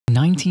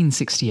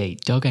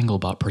1968, Doug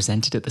Englebart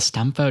presented at the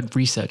Stanford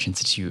Research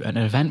Institute at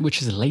an event which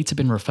has later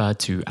been referred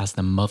to as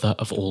the mother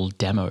of all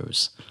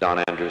demos.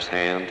 Don Andrews'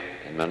 hand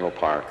in Menlo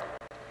Park,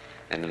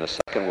 and in a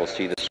second we'll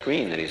see the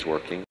screen that he's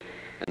working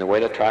and the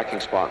way the tracking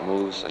spot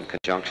moves in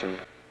conjunction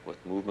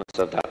with movements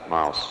of that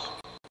mouse.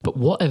 But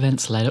what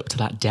events led up to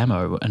that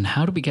demo, and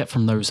how do we get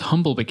from those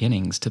humble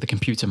beginnings to the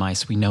computer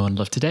mice we know and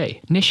love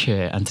today? Nish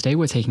here, and today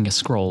we're taking a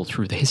scroll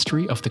through the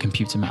history of the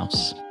computer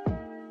mouse.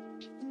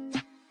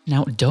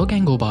 Now, Doug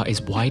Englebart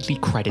is widely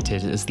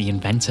credited as the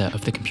inventor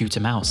of the computer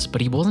mouse, but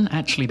he wasn't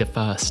actually the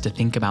first to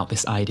think about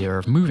this idea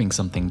of moving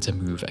something to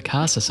move a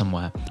cursor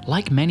somewhere.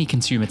 Like many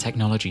consumer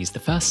technologies,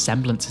 the first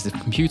semblances of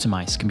computer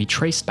mice can be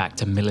traced back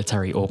to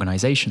military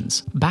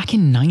organizations. Back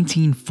in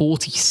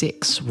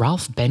 1946,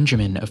 Ralph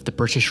Benjamin of the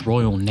British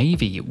Royal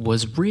Navy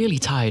was really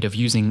tired of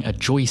using a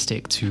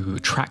joystick to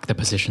track the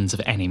positions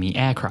of enemy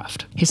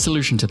aircraft. His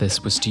solution to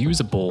this was to use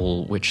a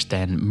ball which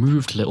then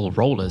moved little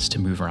rollers to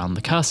move around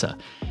the cursor.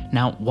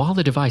 Now, while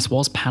the device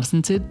was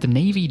patented, the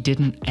Navy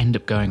didn't end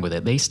up going with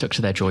it. They stuck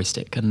to their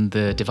joystick, and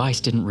the device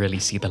didn't really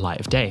see the light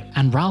of day.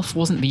 And Ralph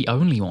wasn't the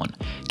only one.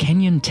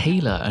 Kenyon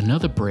Taylor,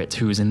 another Brit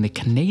who was in the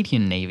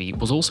Canadian Navy,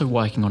 was also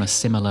working on a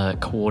similar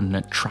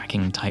coordinate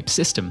tracking type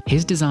system.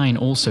 His design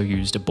also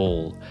used a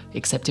ball,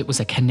 except it was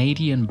a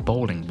Canadian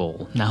bowling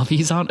ball. Now,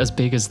 these aren't as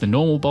big as the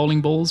normal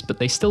bowling balls, but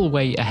they still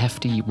weigh a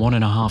hefty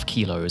 1.5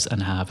 kilos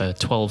and have a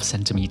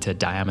 12-centimeter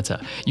diameter.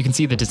 You can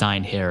see the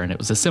design here, and it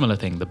was a similar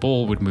thing. The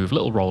ball would move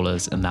little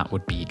rollers and that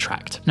would be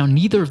tracked. Now,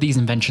 neither of these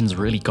inventions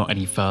really got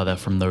any further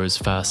from those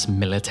first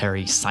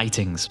military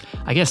sightings.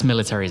 I guess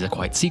militaries are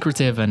quite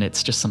secretive and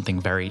it's just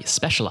something very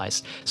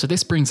specialized. So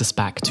this brings us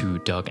back to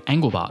Doug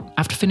Englebart.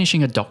 After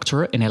finishing a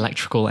doctorate in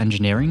electrical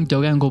engineering,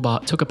 Doug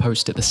Englebart took a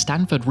post at the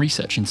Stanford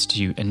Research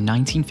Institute in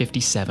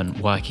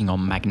 1957 working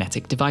on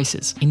magnetic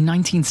devices. In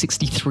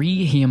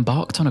 1963, he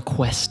embarked on a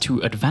quest to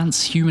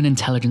advance human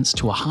intelligence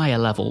to a higher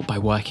level by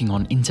working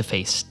on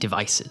interface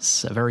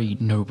devices, a very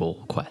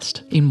noble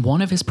quest. In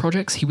one of his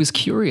projects, he was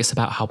curious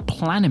about how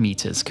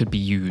planimeters could be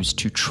used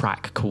to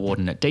track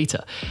coordinate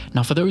data.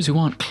 Now, for those who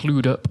aren't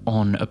clued up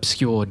on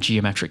obscure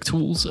geometric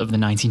tools of the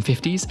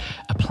 1950s,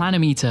 a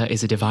planimeter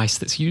is a device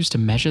that's used to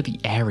measure the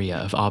area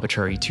of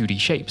arbitrary 2D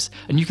shapes.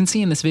 And you can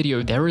see in this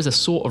video, there is a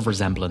sort of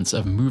resemblance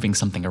of moving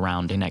something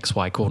around in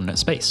XY coordinate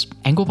space.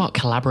 Englebart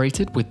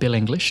collaborated with Bill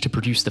English to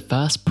produce the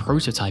first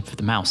prototype of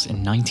the mouse in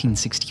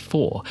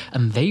 1964,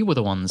 and they were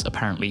the ones,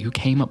 apparently, who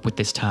came up with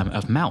this term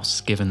of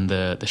mouse, given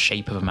the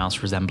shape of a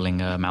mouse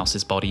resembling a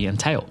mouse's body and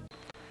tail.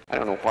 I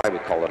don't know why we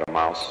call it a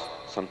mouse.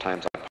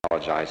 Sometimes I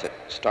apologize. It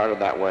started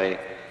that way,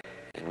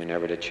 and we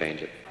never did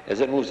change it.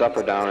 As it moves up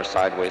or down or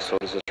sideways, so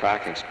does the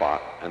tracking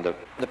spot. And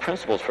the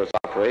principles for its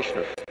operation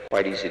are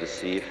quite easy to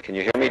see. Can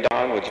you hear me,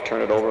 Don? Would you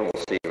turn it over and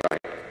we'll see,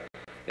 right?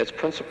 Its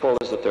principle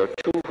is that there are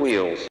two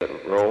wheels that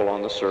roll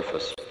on the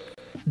surface.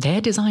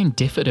 Their design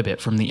differed a bit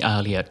from the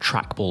earlier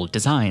trackball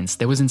designs.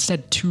 There was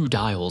instead two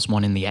dials,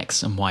 one in the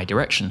X and Y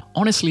direction.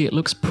 Honestly, it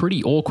looks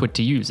pretty awkward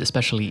to use,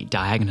 especially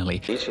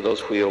diagonally. Each of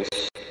those wheels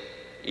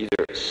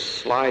either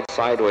slides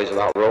sideways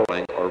without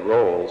rolling or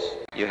rolls.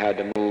 You had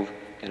to move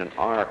in an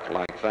arc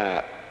like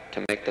that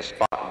to make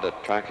the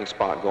tracking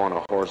spot go on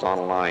a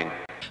horizontal line.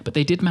 But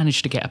they did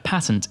manage to get a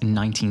patent in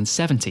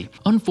 1970.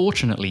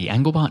 Unfortunately,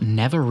 Englebart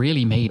never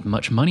really made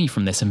much money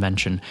from this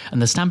invention,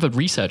 and the Stanford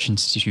Research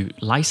Institute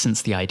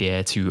licensed the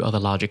idea to other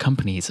larger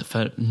companies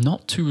for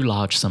not too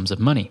large sums of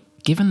money.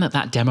 Given that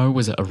that demo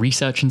was at a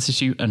research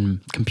institute and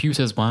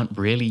computers weren't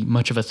really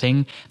much of a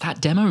thing, that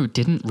demo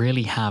didn't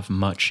really have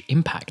much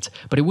impact.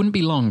 But it wouldn't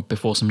be long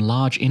before some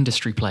large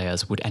industry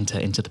players would enter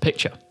into the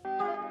picture.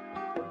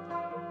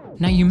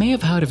 Now, you may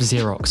have heard of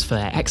Xerox for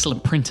their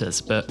excellent printers,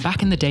 but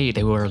back in the day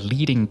they were a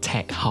leading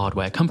tech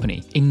hardware company.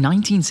 In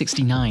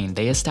 1969,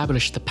 they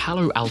established the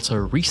Palo Alto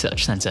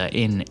Research Center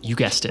in, you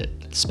guessed it,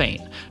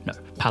 Spain. No,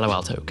 Palo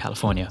Alto,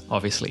 California,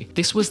 obviously.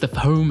 This was the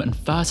home and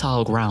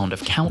fertile ground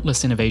of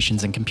countless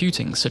innovations in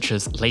computing, such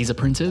as laser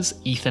printers,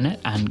 Ethernet,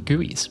 and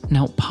GUIs.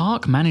 Now,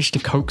 Park managed to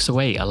coax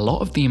away a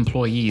lot of the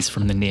employees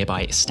from the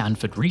nearby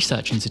Stanford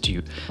Research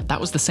Institute. That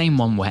was the same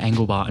one where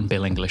Englebart and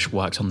Bill English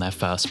worked on their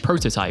first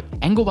prototype.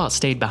 Englebart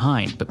stayed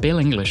behind, but Bill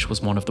English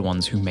was one of the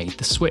ones who made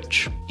the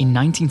switch. In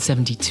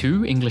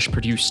 1972, English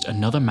produced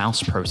another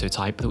mouse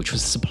prototype which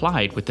was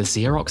supplied with the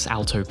Xerox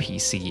Alto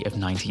PC of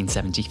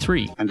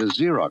 1973. And a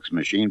Xerox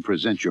machine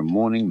presents your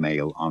morning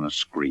mail on a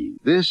screen.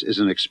 This is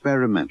an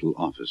experimental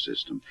office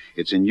system.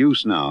 It's in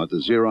use now at the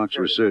Xerox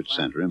Research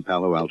Center in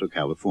Palo Alto,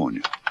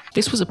 California.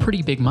 This was a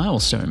pretty big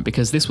milestone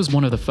because this was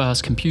one of the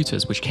first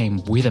computers which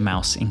came with a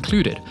mouse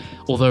included,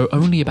 although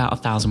only about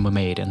 1,000 were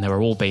made and they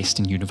were all based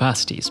in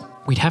universities.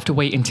 We'd have to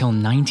wait until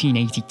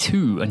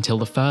 1982 until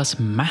the first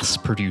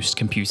mass-produced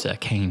computer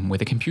came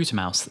with a computer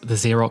mouse, the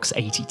Xerox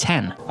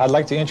 8010. I'd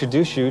like to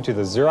introduce you to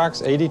the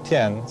Xerox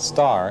 8010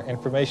 Star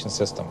Information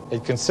System.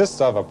 It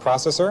consists of a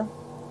processor,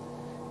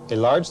 a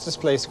large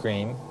display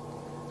screen,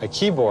 a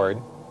keyboard,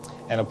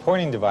 and a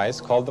pointing device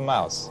called the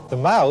mouse. The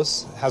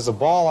mouse has a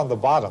ball on the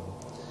bottom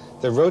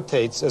that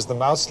rotates as the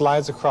mouse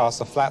slides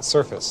across a flat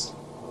surface.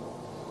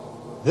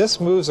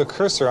 This moves a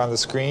cursor on the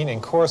screen in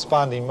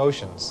corresponding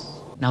motions.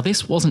 Now,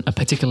 this wasn't a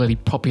particularly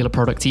popular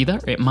product either.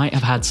 It might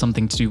have had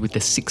something to do with the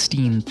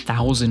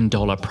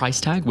 $16,000 price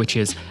tag, which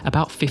is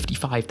about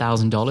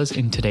 $55,000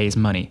 in today's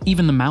money.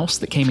 Even the mouse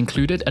that came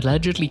included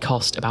allegedly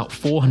cost about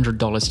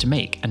 $400 to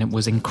make, and it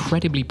was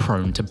incredibly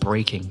prone to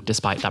breaking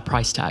despite that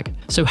price tag.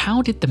 So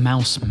how did the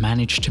mouse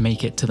manage to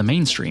make it to the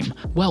mainstream?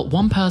 Well,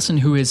 one person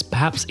who is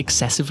perhaps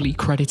excessively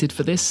credited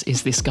for this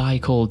is this guy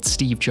called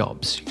Steve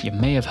Jobs. You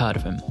may have heard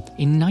of him.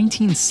 In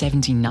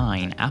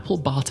 1979, Apple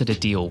bartered a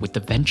deal with the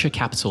venture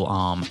capital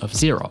arm of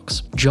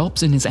Xerox.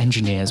 Jobs and his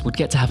engineers would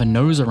get to have a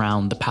nose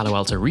around the Palo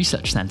Alto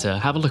Research Center,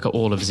 have a look at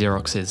all of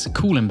Xerox's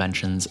cool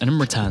inventions, and in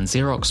return,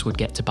 Xerox would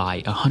get to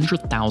buy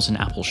 100,000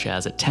 Apple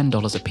shares at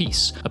 $10 a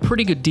piece. A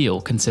pretty good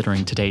deal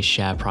considering today's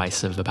share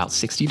price of about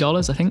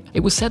 $60, I think.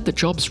 It was said that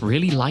Jobs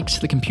really liked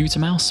the computer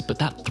mouse, but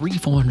that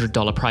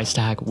 $300-400 price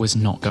tag was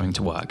not going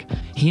to work.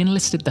 He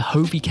enlisted the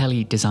Hovey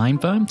Kelly design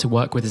firm to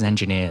work with his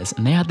engineers,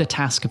 and they had the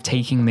task of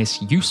taking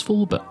this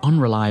useful but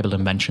unreliable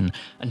invention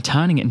and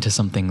turning it into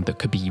something that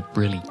could be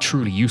really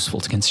truly useful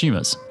to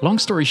consumers. Long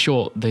story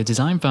short, the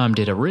design firm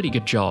did a really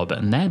good job,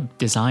 and their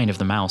design of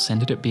the mouse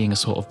ended up being a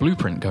sort of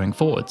blueprint going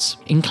forwards.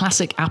 In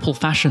classic Apple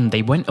fashion,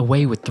 they went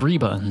away with 3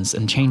 buttons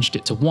and changed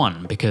it to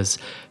 1 because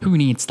who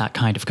needs that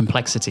kind of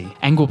complexity?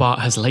 Englebart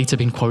has later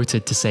been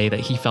quoted to say that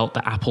he felt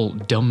that Apple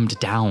dumbed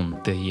down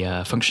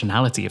the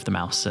functionality of the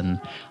mouse, and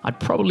I'd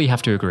probably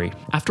have to agree.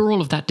 After all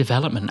of that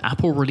development,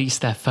 Apple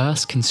released their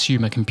first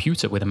consumer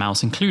computer with a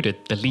mouse included,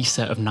 the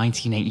Lisa of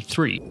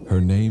 1983. Her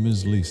name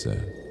is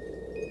Lisa,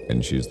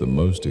 and she's the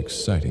most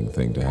exciting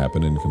thing to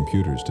happen in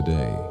computers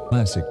today.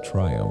 Classic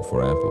triumph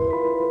for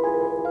Apple.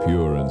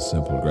 Pure and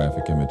simple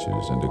graphic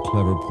images and a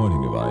clever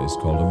pointing device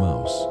called a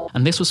mouse.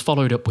 And this was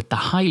followed up with the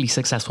highly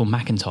successful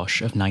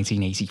Macintosh of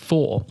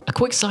 1984. A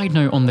quick side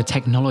note on the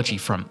technology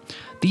front.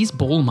 These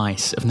ball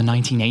mice of the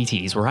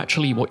 1980s were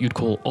actually what you'd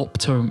call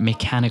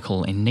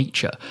optomechanical in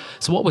nature.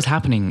 So what was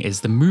happening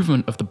is the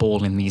movement of the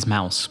ball in these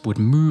mouse would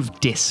move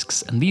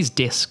discs, and these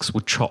discs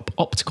would chop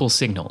optical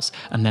signals,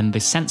 and then the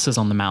sensors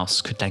on the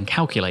mouse could then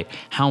calculate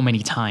how many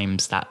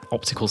times that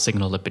optical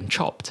signal had been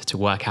chopped to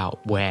work out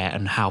where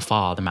and how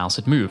far the mouse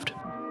had moved.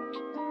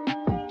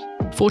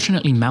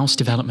 Fortunately, mouse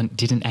development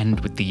didn't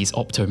end with these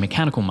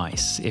optomechanical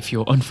mice. If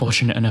you're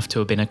unfortunate enough to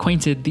have been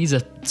acquainted, these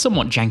are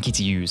somewhat janky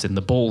to use, and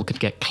the ball could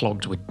get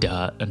clogged with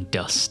dirt and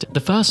dust.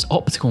 The first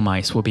optical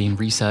mice were being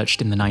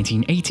researched in the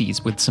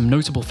 1980s, with some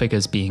notable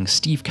figures being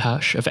Steve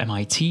Kirsch of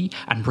MIT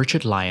and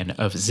Richard Lyon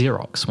of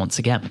Xerox once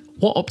again.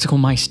 What optical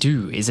mice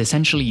do is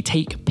essentially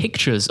take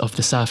pictures of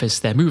the surface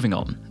they're moving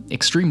on.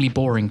 Extremely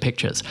boring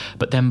pictures,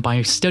 but then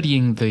by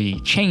studying the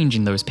change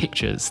in those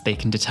pictures, they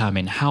can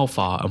determine how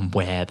far and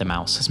where the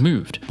mouse has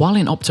moved. While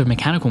in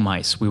optomechanical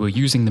mice, we were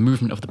using the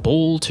movement of the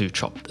ball to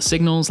chop the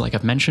signals, like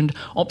I've mentioned,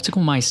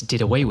 optical mice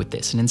did away with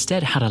this and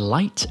instead had a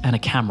light and a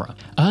camera.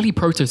 Early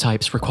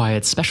prototypes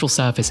required special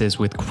surfaces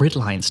with grid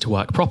lines to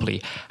work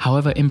properly.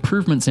 However,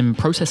 improvements in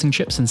processing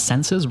chips and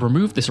sensors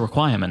removed this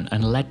requirement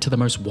and led to the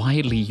most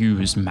widely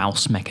used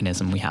mouse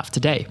mechanism we have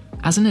today.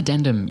 As an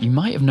addendum, you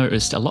might have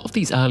noticed a lot of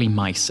these early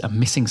mice are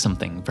missing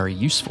something very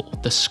useful,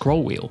 the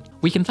scroll wheel.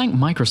 We can thank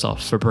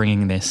Microsoft for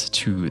bringing this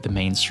to the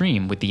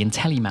mainstream with the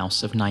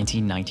IntelliMouse of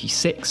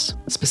 1996.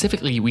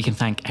 Specifically, we can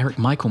thank Eric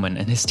Michelman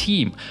and his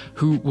team,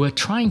 who were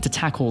trying to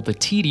tackle the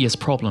tedious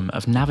problem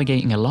of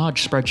navigating a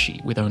large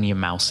spreadsheet with only a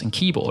mouse and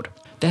keyboard.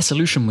 Their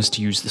solution was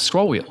to use the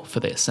scroll wheel for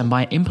this, and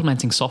by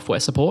implementing software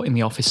support in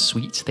the Office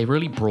suite, they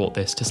really brought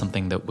this to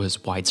something that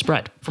was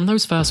widespread. From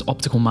those first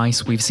optical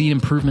mice, we've seen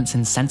improvements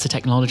in sensor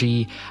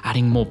technology,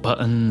 adding more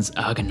buttons,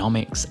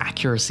 ergonomics,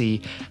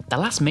 accuracy. The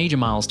last major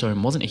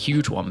milestone wasn't a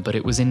huge one, but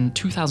it was in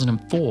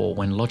 2004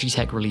 when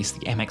Logitech released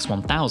the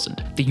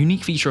MX1000. The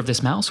unique feature of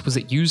this mouse was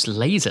it used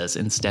lasers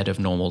instead of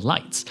normal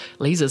lights.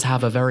 Lasers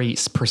have a very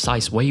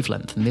precise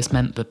wavelength, and this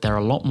meant that they're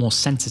a lot more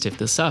sensitive to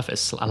the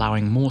surface,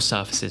 allowing more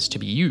surfaces to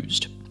be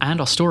used. And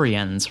our story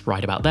ends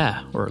right about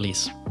there, or at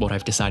least what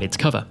I've decided to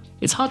cover.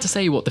 It's hard to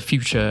say what the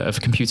future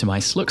of computer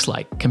mice looks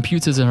like.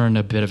 Computers are in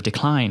a bit of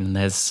decline, and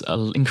there's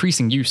an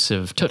increasing use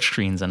of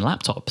touchscreens and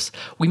laptops.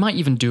 We might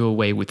even do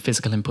away with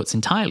physical inputs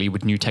entirely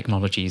with new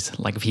technologies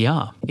like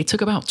VR. It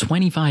took about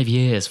 25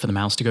 years for the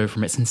mouse to go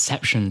from its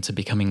inception to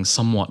becoming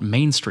somewhat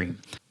mainstream.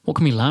 What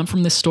can we learn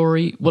from this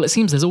story? Well, it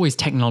seems there's always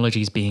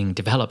technologies being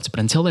developed, but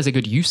until there's a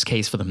good use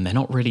case for them, they're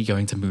not really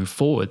going to move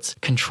forwards.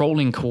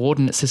 Controlling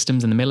coordinate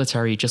systems in the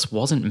military just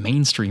wasn't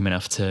mainstream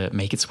enough to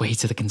make its way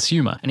to the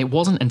consumer. And it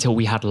wasn't until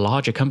we had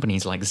larger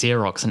companies like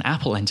Xerox and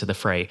Apple enter the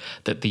fray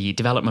that the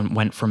development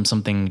went from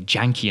something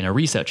janky in a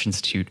research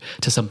institute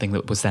to something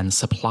that was then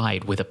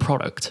supplied with a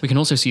product. We can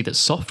also see that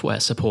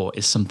software support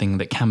is something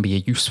that can be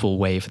a useful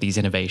way for these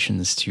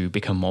innovations to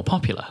become more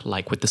popular,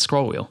 like with the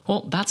scroll wheel.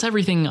 Well, that's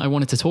everything I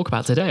wanted to talk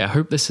about today. today. I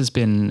hope this has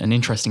been an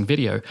interesting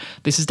video.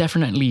 This is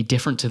definitely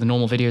different to the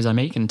normal videos I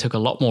make and took a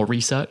lot more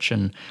research,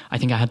 and I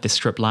think I had this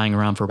script lying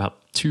around for about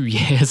 2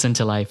 years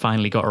until I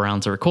finally got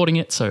around to recording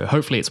it, so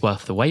hopefully it's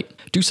worth the wait.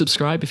 Do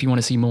subscribe if you want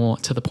to see more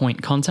to the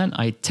point content.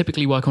 I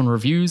typically work on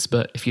reviews,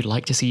 but if you'd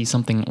like to see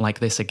something like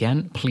this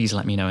again, please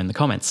let me know in the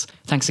comments.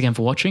 Thanks again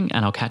for watching,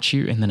 and I'll catch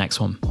you in the next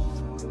one.